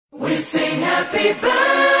sing happy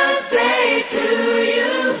birthday to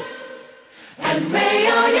you, and may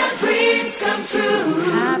all your dreams come true.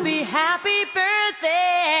 Happy, happy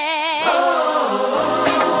birthday. Oh,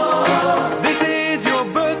 this is your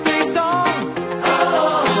birthday song.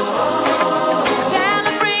 oh,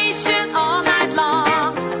 Celebration all night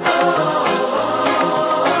long.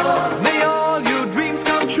 May all your dreams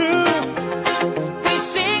come true. We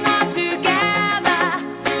sing all together.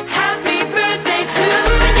 happy birthday to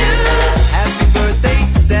you. Happy birthday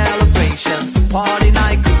celebration. Party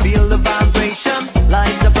night, could feel the vibration.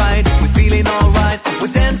 Lights are bright, we're feeling alright. We're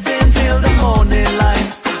dancing till the morning light.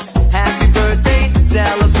 Happy birthday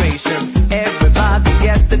celebration. Everybody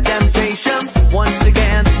get the temptation. Once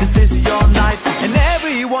again, this is your night, and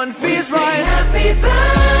everyone feels Sing right. happy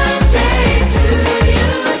birthday to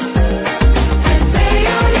you, and may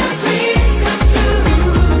all your dreams come true.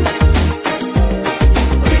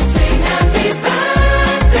 We sing happy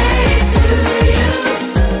birthday to you,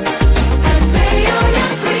 and may all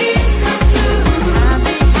your dreams come true.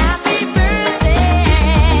 Happy, happy birthday.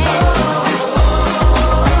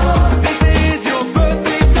 This is your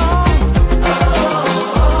birthday song.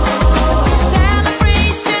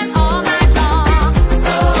 Celebration all night long.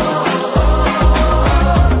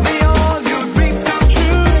 May all your dreams come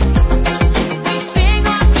true. We sing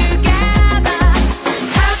all together.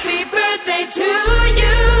 Happy birthday to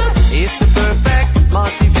you. It's a perfect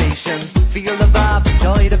motivation. Feel the vibe,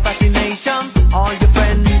 enjoy the fascination. All your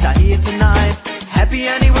friends are here tonight. Happy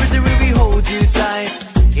anniversary, we hold you tight.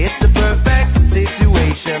 It's a perfect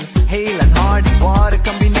situation. Hale and hard, what a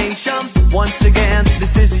combination. Once again,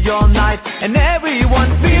 this is your night, and everyone